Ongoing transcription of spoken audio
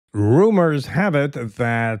Rumors have it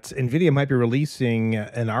that Nvidia might be releasing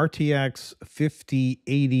an RTX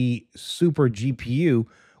 5080 Super GPU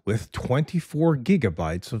with 24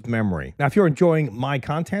 gigabytes of memory. Now, if you're enjoying my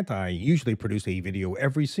content, I usually produce a video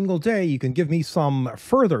every single day. You can give me some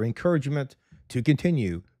further encouragement to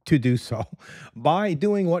continue to do so by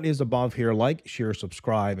doing what is above here: like, share,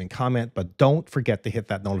 subscribe, and comment, but don't forget to hit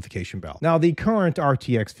that notification bell. Now, the current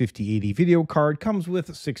RTX 5080 video card comes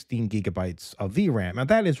with 16 gigabytes of VRAM, and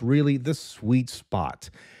that is really the sweet spot.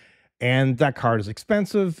 And that card is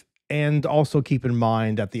expensive. And also keep in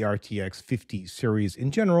mind that the RTX 50 series in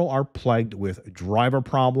general are plagued with driver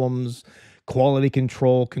problems, quality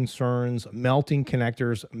control concerns, melting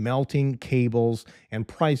connectors, melting cables, and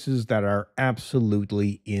prices that are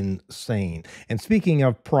absolutely insane. And speaking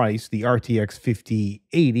of price, the RTX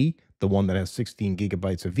 5080, the one that has 16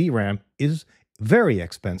 gigabytes of VRAM, is very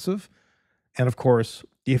expensive. And of course,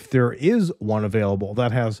 if there is one available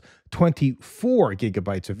that has 24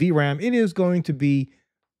 gigabytes of VRAM, it is going to be,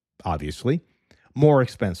 obviously, more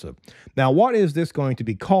expensive. Now, what is this going to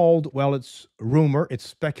be called? Well, it's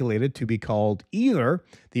speculated to be called either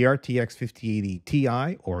the RTX 5080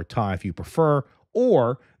 Ti, or Ti if you prefer,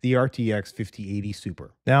 or the RTX 5080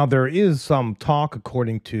 Super. Now, there is some talk,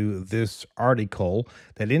 according to this article,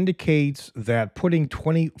 that indicates that putting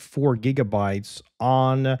 24 gigabytes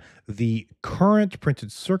on the current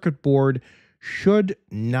printed circuit board should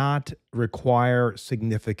not require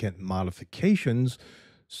significant modifications.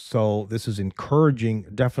 So this is encouraging,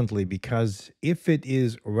 definitely, because if it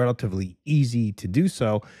is relatively easy to do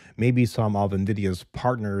so, maybe some of NVIDIA's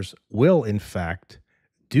partners will, in fact,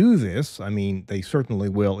 do this. I mean, they certainly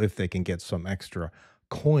will if they can get some extra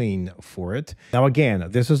coin for it. Now, again,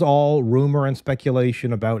 this is all rumor and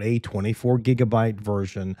speculation about a 24 gigabyte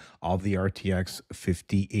version of the RTX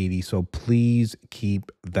 5080. So please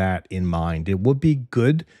keep that in mind. It would be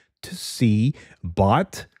good to see,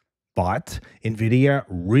 but NVIDIA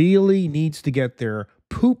really needs to get their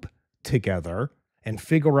poop together and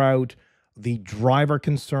figure out the driver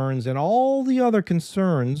concerns and all the other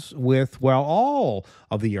concerns with, well, all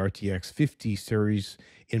of the RTX 50 series,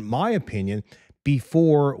 in my opinion,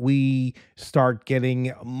 before we start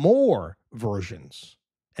getting more versions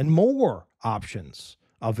and more options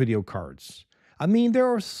of video cards. I mean,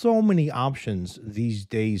 there are so many options these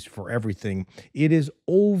days for everything. It is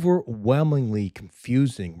overwhelmingly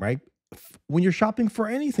confusing, right? When you're shopping for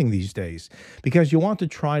anything these days, because you want to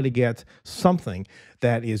try to get something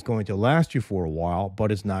that is going to last you for a while,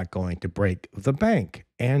 but is not going to break the bank.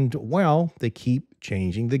 And, well, they keep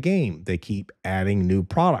changing the game. They keep adding new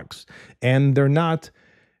products, and they're not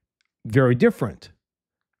very different.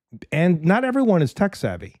 And not everyone is tech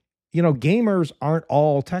savvy. You know, gamers aren't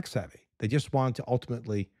all tech savvy. They just want to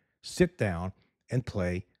ultimately sit down and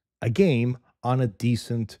play a game on a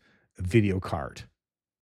decent video card.